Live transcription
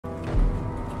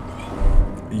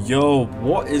Yo,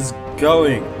 what is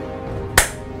going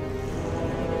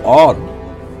on?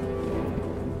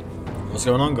 What's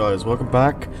going on, guys? Welcome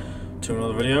back to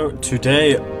another video.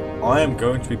 Today, I am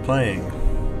going to be playing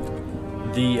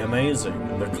the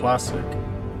amazing, the classic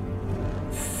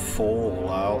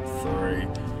Fallout 3.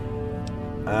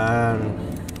 And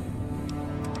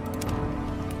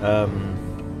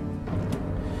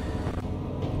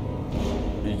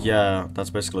yeah, that's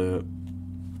basically it.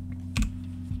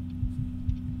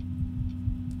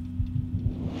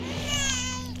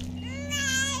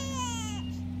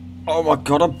 Oh my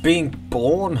god, I'm being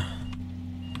born.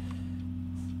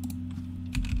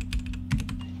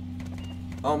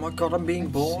 Oh my god, I'm being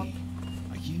born.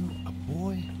 Are you a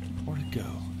boy or a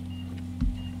girl?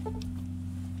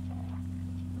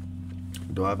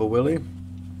 Do I have a willy?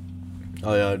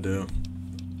 Oh yeah, I do.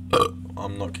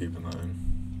 I'm not keeping that in.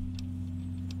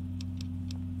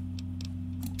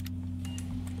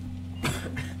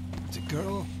 It's a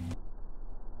girl.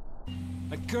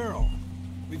 A girl.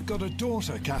 We've got a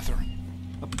daughter, Catherine.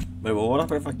 Wait, well, what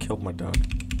happened if I killed my dad?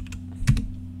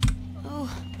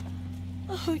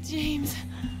 Oh, James.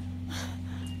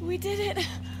 We did it.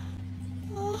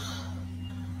 Oh.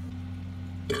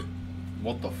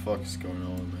 What the fuck is going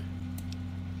on with me?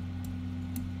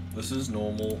 This is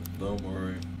normal, don't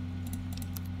worry.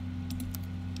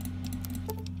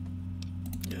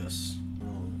 Yes.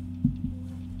 Oh.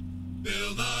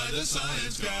 Bill Nye the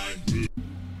Science Guy.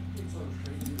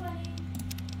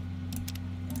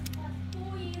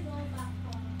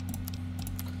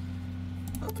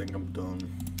 I think I'm done.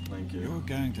 Thank you. You're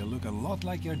going to look a lot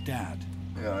like your dad.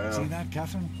 Yeah. See that,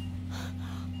 Catherine?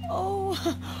 Oh,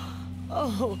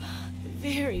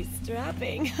 very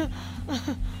strapping.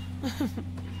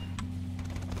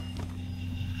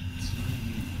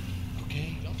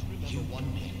 Okay. Just remember one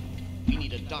thing. We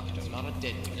need a doctor, not a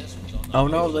dead one. Oh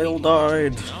no, they all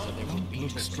died. Don't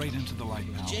look straight into the light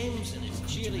now. James and his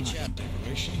cheerly chap.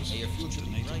 Decorations. May your future The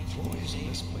be native bright. boys in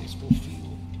this place will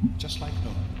feel just like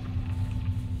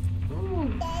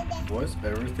home. Why is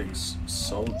everything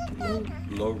so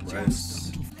low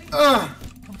res?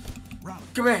 Run.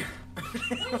 Come here. Are you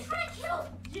trying to kill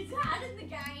your dad in the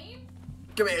game?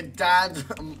 Come here, Dad.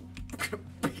 I'm gonna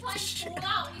beat the Like shit.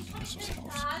 Fallout, and he's trying to kill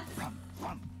your dad. Run.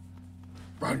 Run.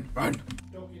 Run, run.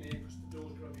 Don't get in because the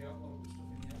door's going to be out long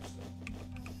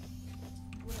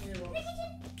with stuff in the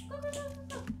outside. Go, go, go,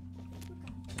 go,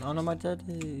 go. Oh no, my daddy.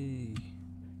 Make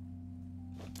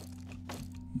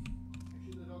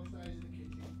sure the dog stays in the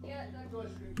kitchen. Yeah, that Guys,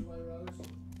 screams away, Rose.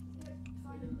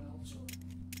 They do mouths.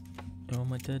 Oh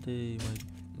my daddy,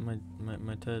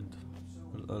 my Ted.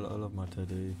 I love my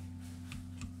teddy.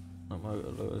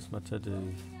 It's my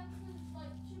teddy.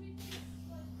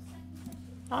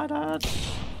 Hi, Dad.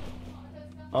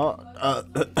 Oh,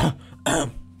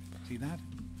 See that?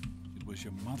 It was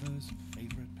your mother's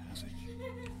favorite passage.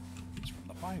 It's from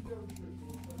the Bible.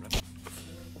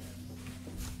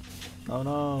 oh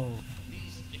no.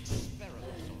 These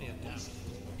experiments are being done.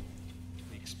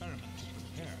 The experiment to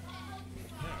prepare.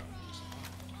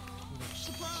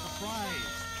 Surprise!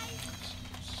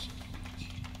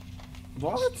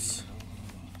 What?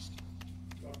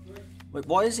 Wait,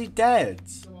 why is he dead?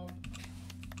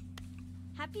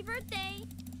 Happy birthday!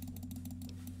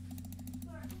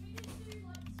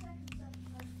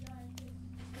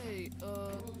 Hey,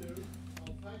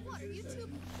 What, are you two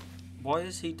Why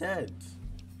is he dead?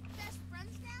 best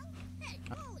friends now? Hey,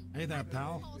 Ollie! Hey there,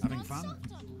 pal. Having fun?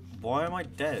 Why am I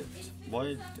dead? Why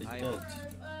is he dead?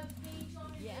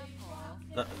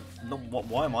 No,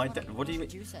 why am I dead? What do you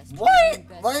mean? Why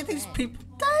are these people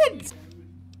dead?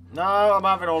 No, I'm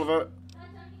having all of it.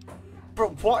 Bro,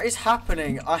 what is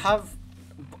happening? I've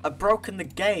broken the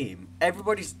game.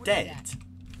 Everybody's dead.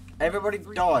 Everybody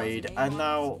died, and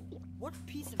now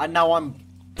I'm.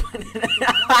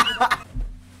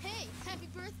 Hey, happy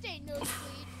birthday,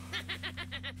 Nosebleed!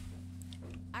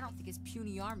 I don't think his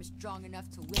puny arm is strong enough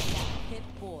to whip that hit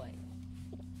boy.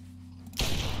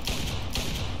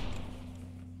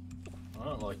 I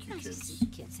don't like you Nice to kids. see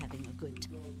the kids having a good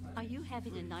time. Are you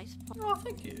having a nice party? Oh,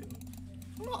 thank you.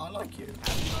 No, I like you.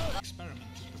 Experiment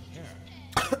to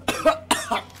prepare.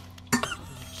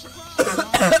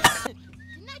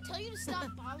 Didn't I tell you to stop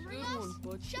bothering us?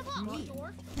 Shut up,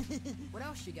 dork! What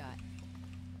else you got?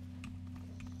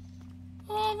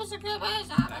 Oh, it was a good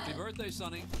Happy birthday,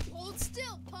 Sonny. Hold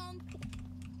still, punk!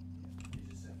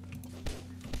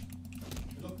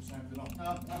 Look, Sam, look.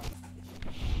 No.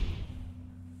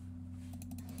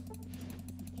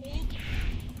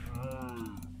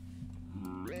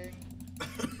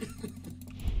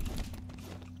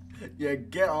 Yeah,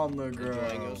 get on the Enjoying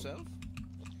ground. yourself?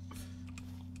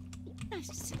 Nice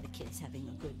to see the kids having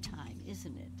a good time,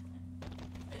 isn't it?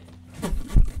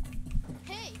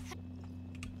 Hey!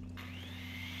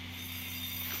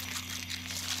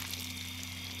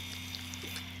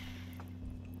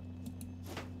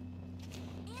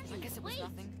 I guess it was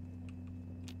nothing.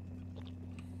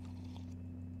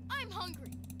 I'm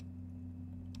hungry.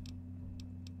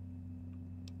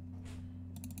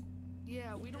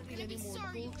 Yeah, we don't need any more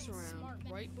books around,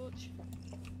 right, Butch?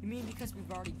 You mean because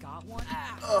we've already got one?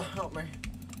 Oh, help me.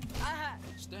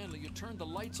 Stanley, you turned the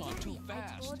lights on too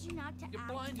fast. Told you not to You act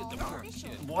blinded the all poor official.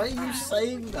 kid. Why are you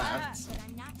saying that? But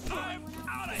I'm not telling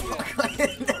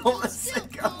anyone else.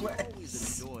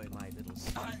 Always enjoy my little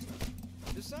stunt.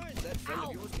 Besides, that friend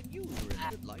of yours can use her in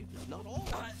good life. It's not all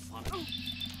fun.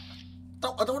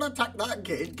 No, I don't want to attack that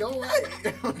kid. Go away.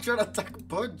 I'm trying to attack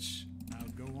Budge. Now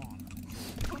go on.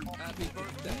 Happy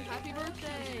birthday. Happy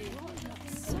birthday!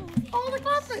 Oh, they're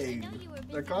clapping.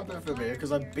 They're clapping for me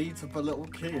because I beat up a little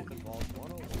kid. Balls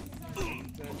 1 over.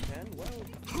 10, well,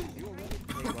 you're ready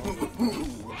to take on.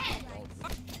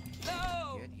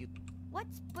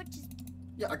 What's Butch's...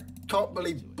 Yeah, I can't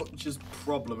believe Butch's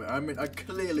problem. I mean, I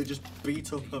clearly just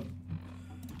beat up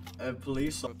a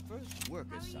police officer. First work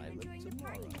assignment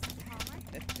tomorrow.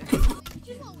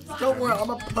 Don't worry, I'm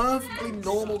a perfectly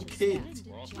normal kid.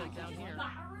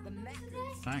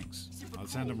 Thanks. I'll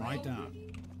send him right down.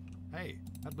 Hey,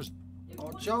 that was...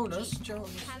 Oh, Jonas.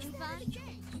 Having fun?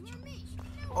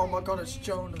 Oh my god, it's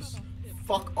Jonas.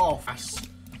 Fuck off.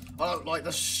 I don't like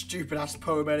the stupid ass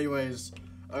poem anyways.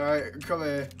 Alright, come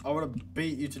here. I want to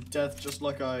beat you to death just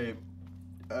like I,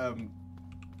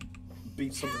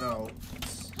 beat something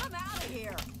else. Come out of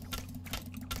here!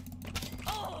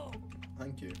 Oh!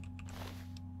 Thank you.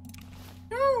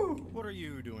 No! What are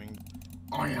you doing?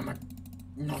 I am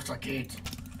not a kid.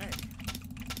 Hey,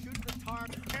 shoot the tar.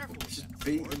 Careful. Just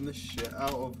beating the shit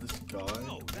out of this guy.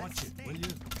 Oh, watch it, will you?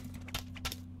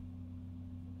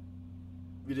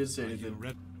 You didn't say Are you anything.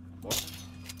 ready? What?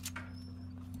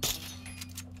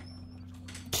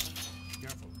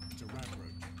 Careful, it's a rat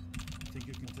roach. Think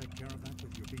you can take care of that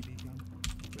with your BB gun?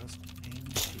 Just aim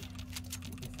and shoot.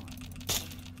 You'll be fine.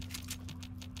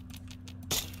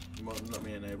 You might let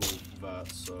me enable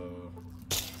that, so...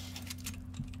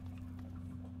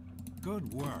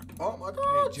 Good work. Oh my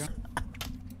god! Hey,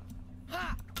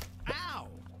 Ha! Ow!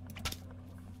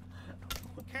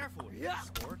 Careful with that,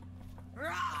 Sport.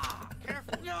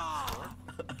 Careful with that, Sport.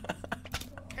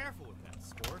 Careful with that,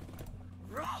 Sport.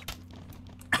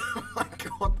 Oh my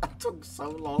god, that took so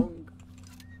long.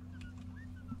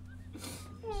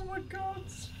 Oh my god.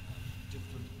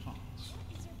 Different parts.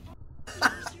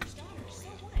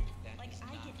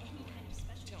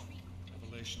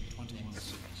 Revelation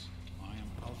 21:6. I am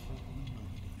Alpha and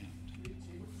Omega.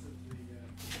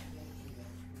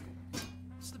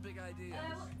 What's the big idea?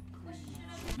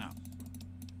 Now,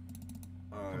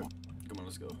 Alright, come on,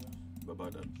 let's go. Bye-bye,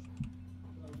 Dad.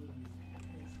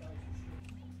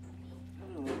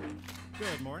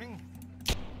 Good morning.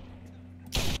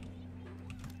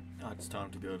 Ah, it's time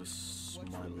to go to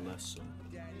my lesson.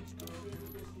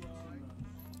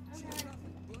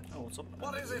 Oh, what's up?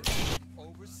 What is it?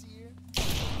 Overseer?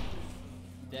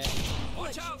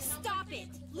 Watch out! Stop it!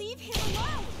 Leave him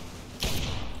alone!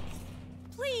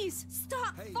 Please,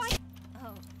 stop fighting!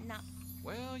 Oh, no.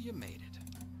 Well, you made it.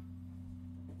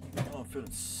 Oh, I'm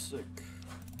feeling sick.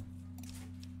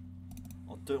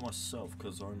 I'll do it myself,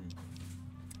 because I'm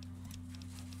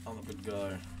a good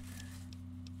guy.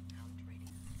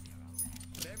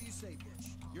 Whatever you say,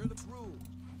 Butch. You're the rule.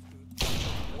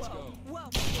 Let's go. Whoa,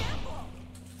 careful!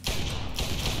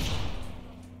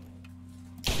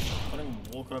 I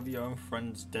didn't walk over your own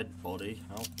friend's dead body.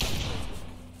 How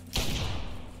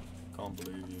can't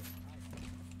believe you.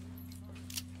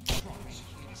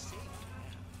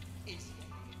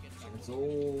 It's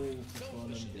all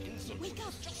fun and games. Wake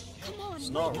up! Come on! It's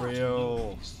not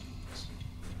real.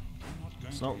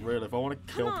 It's not real. If I want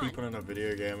to kill people in a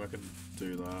video game, I can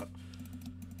do that.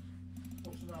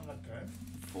 What's the name of that game?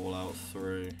 Fallout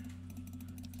 3.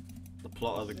 The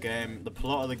plot of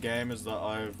the game is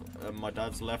that my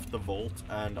dad's left the vault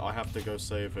and I have to go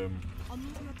save him. I'll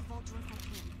meet you at the vault door if I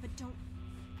can, but don't...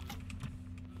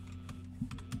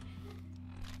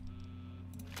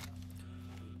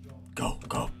 Go,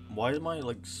 go. Why is my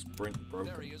sprint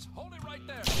broken? There he is. Hold it right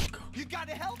there. You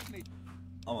gotta help me!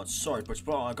 Oh, I'm sorry, but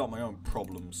I got my own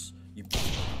problems. You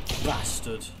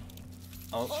bastard.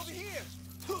 Oh. Over here!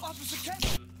 Officer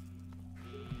Kent!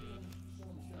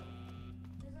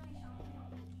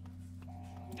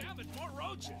 Damn it, more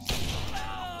roaches!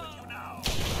 Oh, you know.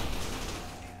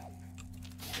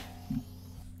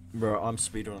 Bro, I'm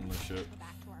speedrunning this shit.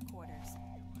 Back to our quarters.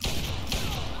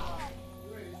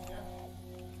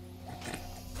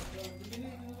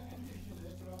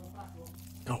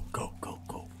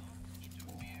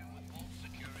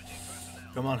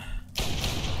 Come on.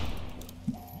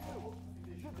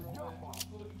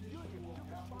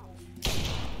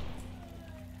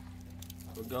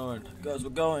 We're going. Guys, we're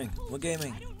going. We're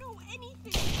gaming. I don't know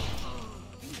anything.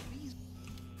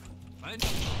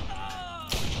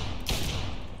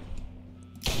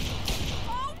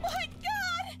 Oh my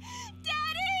God!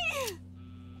 Daddy!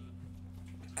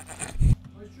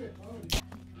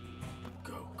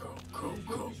 Go, go, go,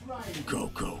 go. Go,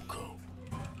 go, go.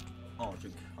 Oh,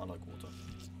 drink. I like water.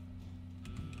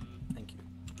 Thank you.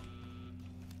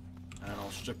 And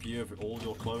I'll strip you of all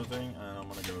your clothing, and I'm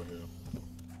gonna go here.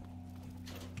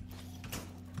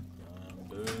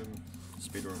 Boom.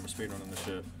 Speedrun. We're speedrunning the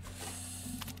shit.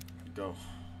 Go.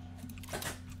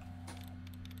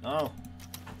 No.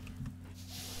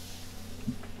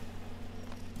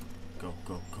 Go,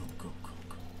 go, go, go, go,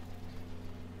 go.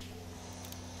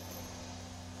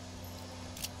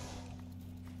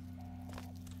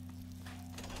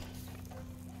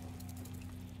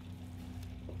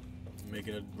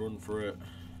 Making it run for it.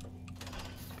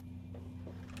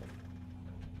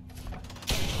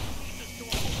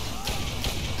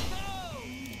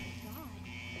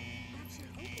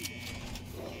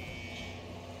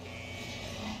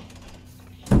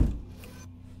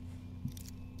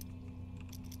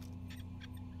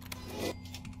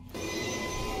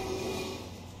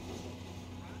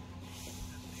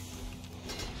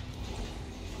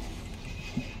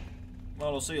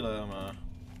 Well, I'll see you later, man.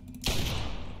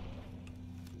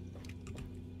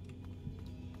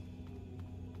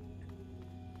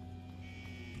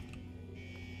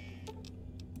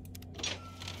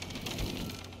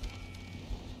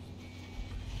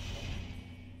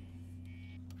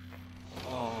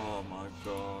 Oh my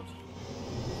God.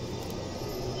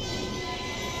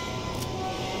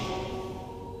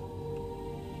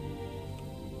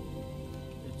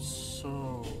 It's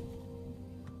so...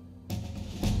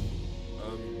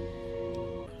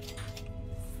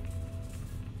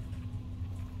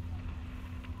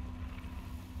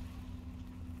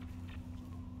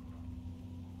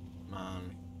 Man,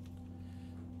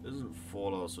 isn't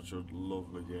Fallout such a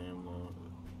lovely game though?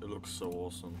 It looks so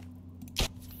awesome.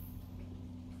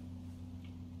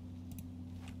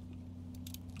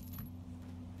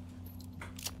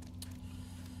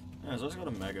 Yeah, so I just got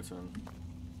a megaton.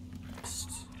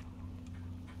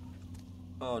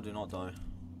 Oh, do not die.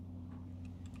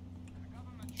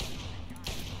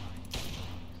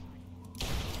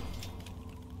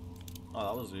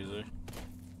 Oh, that was easy.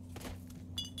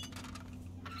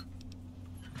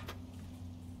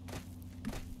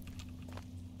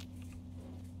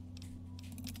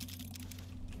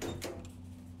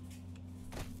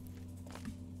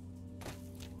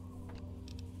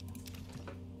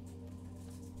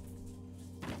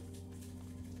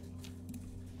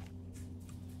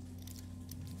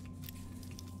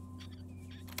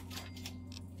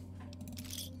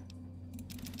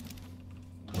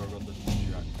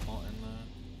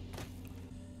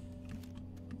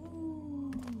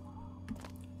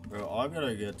 Bro, I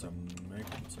gotta get to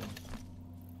Megaton.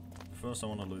 First I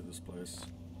wanna loot this place.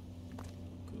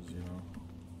 Cause you know,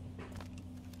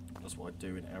 that's what I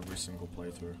do in every single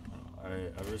playthrough.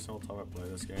 Every single time I play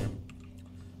this game,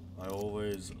 I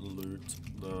always loot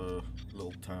the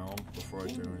little town before I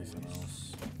do anything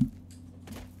else.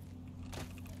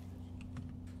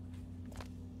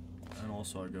 And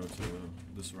also I go to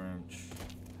this ranch.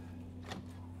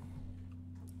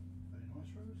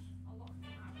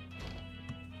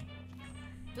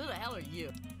 Who the hell are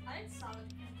you?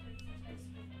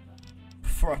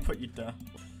 Before I put you down.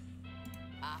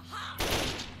 Aha!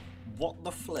 What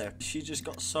the flip? She just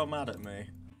got so mad at me.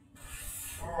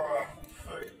 Before I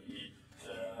put you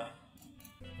down.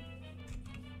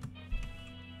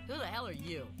 Who the hell are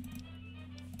you?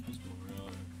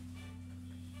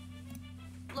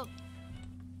 Look.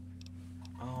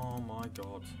 Oh my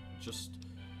God. Just.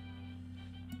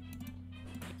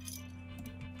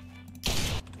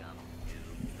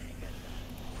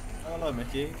 Hello,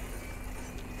 Mickey.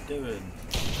 What you doing?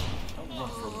 Don't run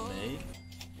from me.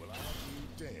 Well, I'll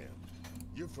be damned.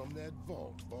 You're from that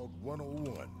vault, Vault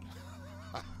 101.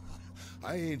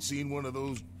 I ain't seen one of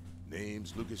those.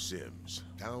 Name's Lucas Sims,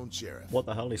 town sheriff. What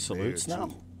the hell? He salutes There, now?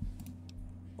 too.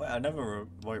 Wait, I never.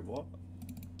 Wait, what?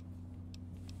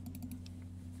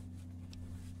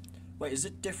 Wait, is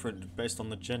it different based on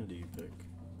the gender you pick?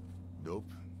 Nope.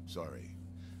 Sorry.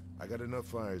 I got enough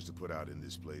fires to put out in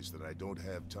this place that I don't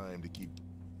have time to keep.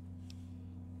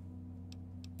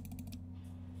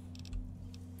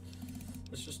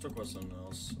 Let's just talk about something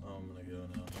else. I'm gonna go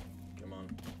now. Come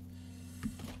on.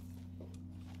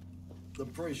 I'm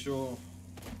pretty sure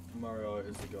Mario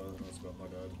is the guy that knows about my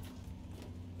dad.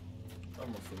 Don't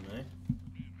run from me.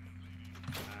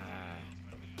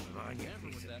 on, you Remember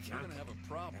piece with of that, junk. we're gonna have a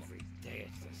problem. Every day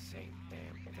it's the same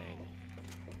damn thing.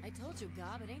 I told you,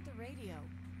 Gob, it ain't the radio.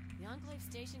 The Enclave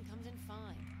station comes in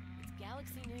fine. It's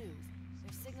Galaxy News.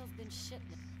 Their signal's been shit.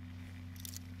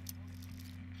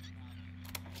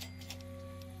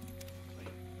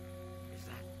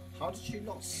 How did you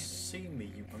not see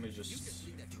me? Let me just... You just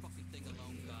leave that fucking thing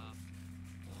alone, Gob.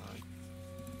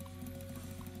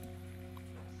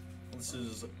 This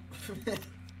is...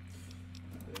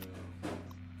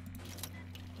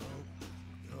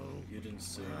 You didn't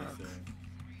see anything.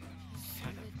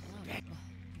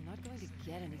 You're not going to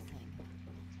get anything.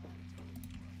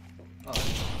 Oh.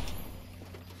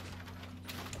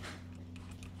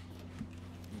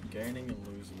 I'm gaining and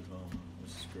losing time.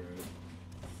 This is great.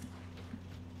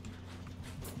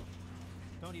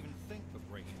 Don't even think of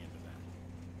breaking into that.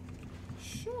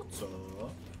 Shut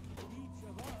up.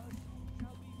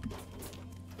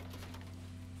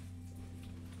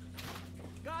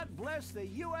 God bless the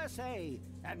USA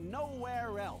and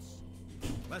nowhere else.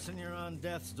 Lesson you're on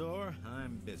death's door,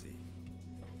 I'm busy.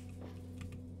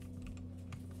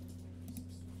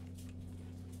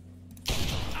 The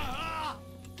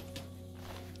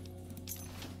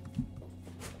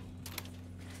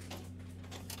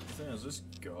thing is, this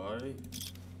guy,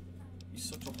 he's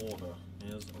such a hoarder.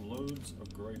 He has loads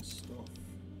of great stuff.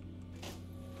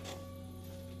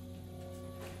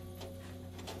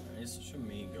 He's such a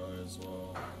mean guy as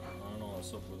well. I don't know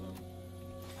what's up with him.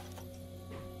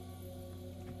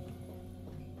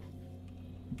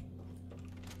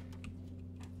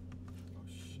 Oh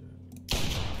shit.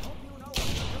 Hope you know what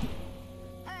you're doing.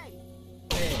 Hey!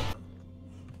 Damn!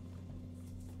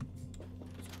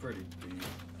 It's pretty deep.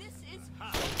 This is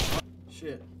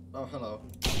Shit. Oh, hello. You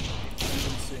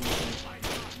didn't see anything.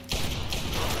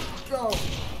 Go!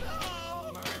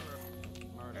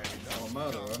 Oh,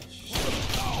 murderer. Shit.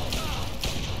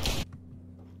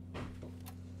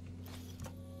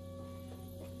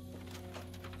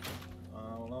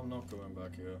 Well, I'm not going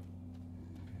back here.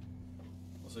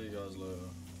 I'll see you guys later.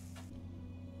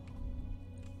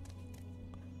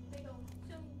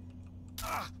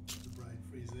 The brain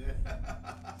freeze there.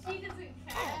 She doesn't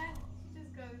care. She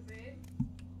just goes in.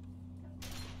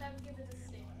 Don't give it a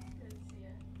stick, because,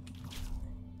 yeah.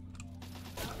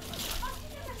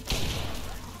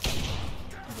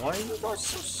 Why are you guys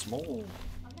so small?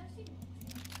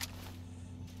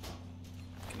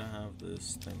 Can I have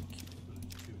this? Thank you.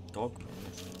 Dog mode.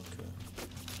 Okay.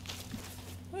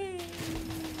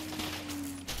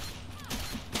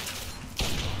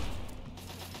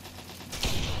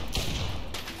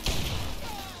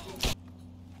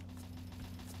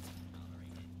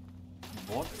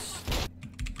 What?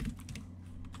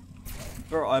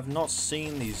 Bro, I've not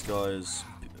seen these guys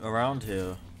around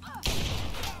here.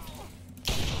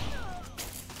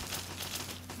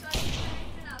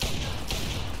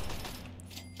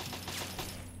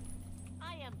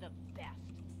 I am the best.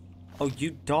 Oh,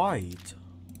 you died.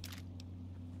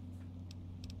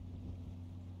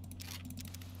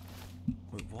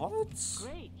 Wait, what?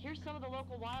 Great, here's some of the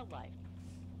local wildlife.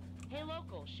 Hey,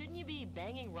 local, shouldn't you be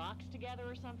banging rocks together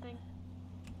or something?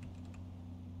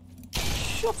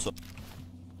 Shut up.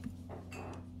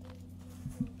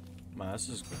 Man, this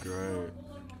is great.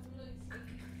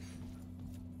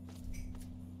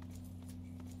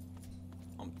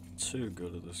 I'm too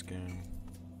good at this game.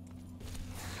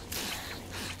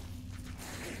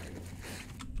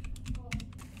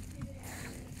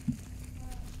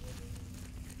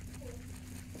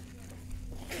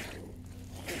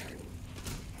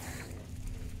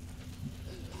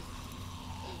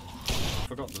 I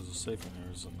forgot there's a safe in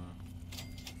here, isn't there?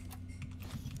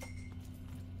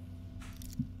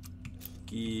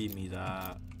 Give me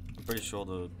that. I'm pretty sure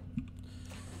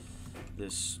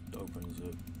this opens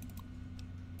it.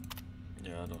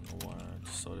 Yeah, I don't know why I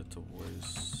decided to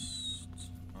waste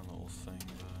a little thing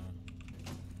there.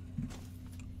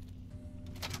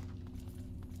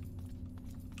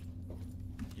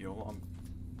 Yo, I'm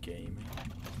gaming.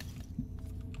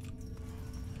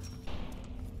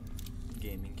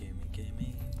 Gaming.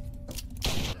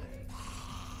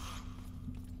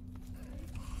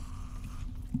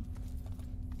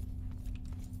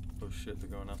 Oh shit, they're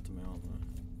going after me, aren't they?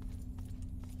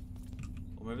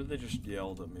 Or maybe they just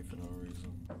yelled at me for no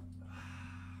reason.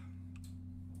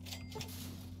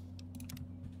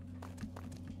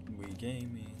 We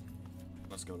gaming.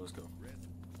 Let's go.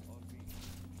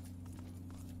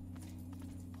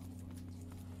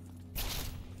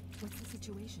 What's the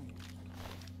situation?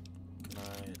 Can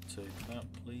I take that,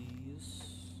 please?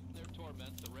 Their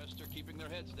torment, the rest are keeping their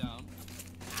heads down.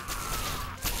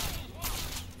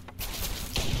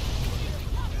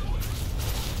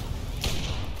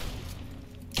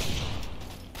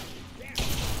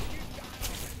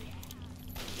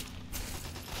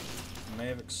 may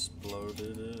have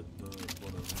exploded it, but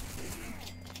whatever.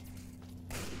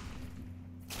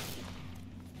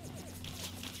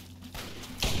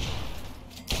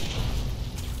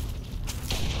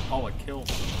 Oh, I killed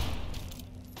him.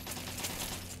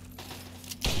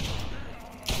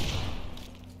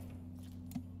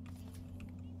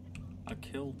 I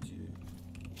killed you.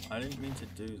 I didn't mean to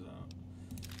do that.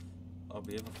 Oh, but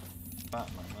you have a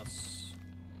fat man, that's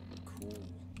cool.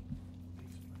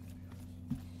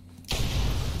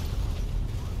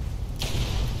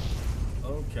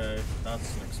 Okay,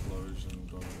 that's an explosion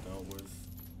that I dealt with.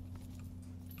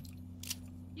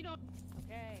 You don't.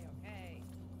 Okay, okay.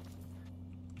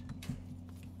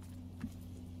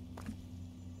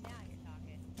 Now you're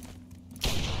talking.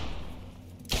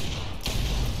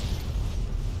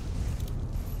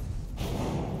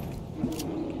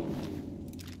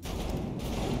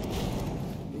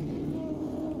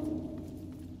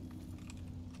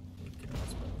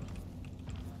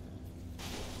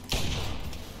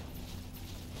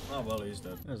 Oh well, he's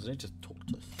dead. I need to talk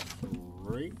to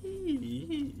 3. Get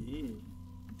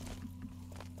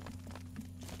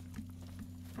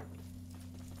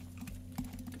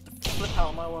the flip out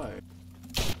of my way.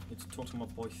 Need to talk to my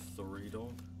boy 3,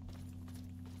 dog.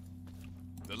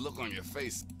 The look on your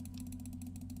face.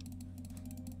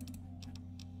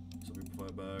 So we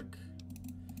play back.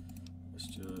 Let's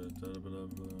just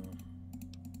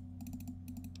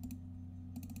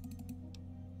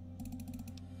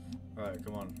Alright,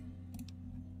 come on.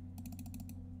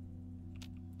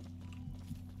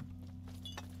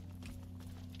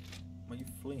 Why are you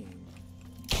fleeing?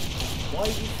 Why are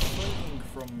you fleeing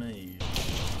from me?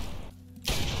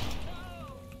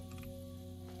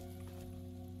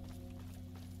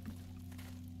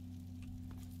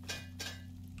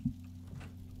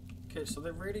 Okay, so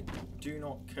they really do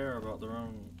not care about their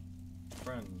own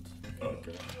friend.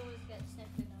 Okay.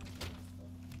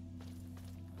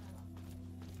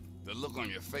 The look on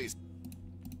your face.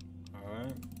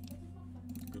 Alright.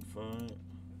 Good fight.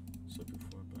 So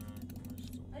before back.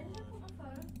 I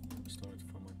started to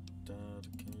find my dad.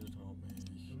 Can you just help me?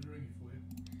 I'm ring it for you.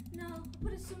 No, I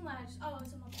put it somewhere. Oh,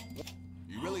 it's on my bed.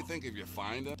 You really think if you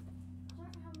find her? I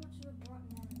don't have much of a bright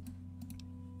mind.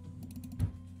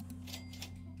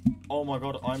 Oh my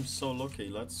god, I'm so lucky.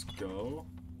 Let's go.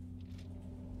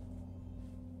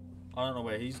 I don't know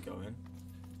where he's going,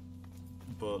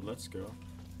 but let's go.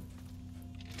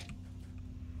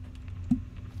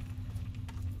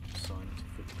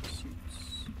 Scientific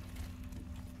pursuits.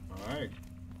 Alright.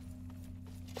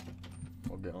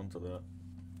 I'll get onto that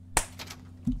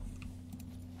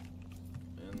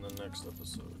in the next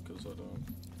episode, because I don't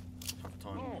have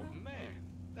time. Oh man,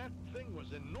 that thing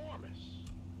was enormous.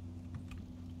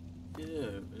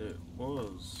 Yeah, it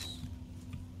was.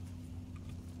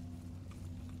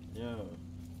 Yeah.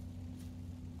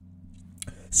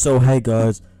 So hey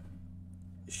guys.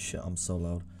 Shit, I'm so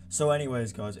loud. So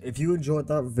anyways guys, if you enjoyed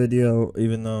that video,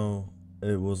 even though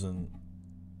it wasn't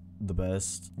the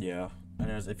best, yeah.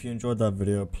 Anyways, if you enjoyed that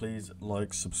video, please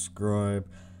like, subscribe.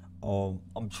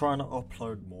 I'm trying to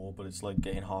upload more, but it's like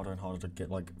getting harder and harder to get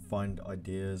find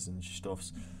ideas and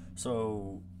stuff.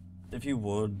 So if you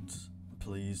would,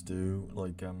 please do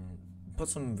put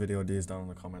some video ideas down in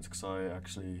the comments, because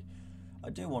I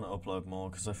do want to upload more,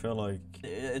 because I feel like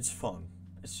it's fun.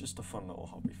 It's just a fun little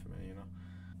hobby for me, you know.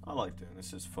 I like doing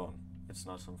this. It's fun. It's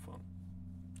nice and fun.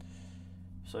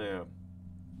 So yeah,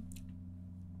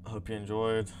 hope you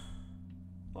enjoyed.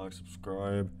 Like,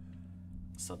 subscribe.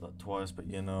 I said that twice, but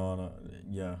you know,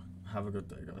 yeah. Have a good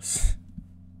day, guys.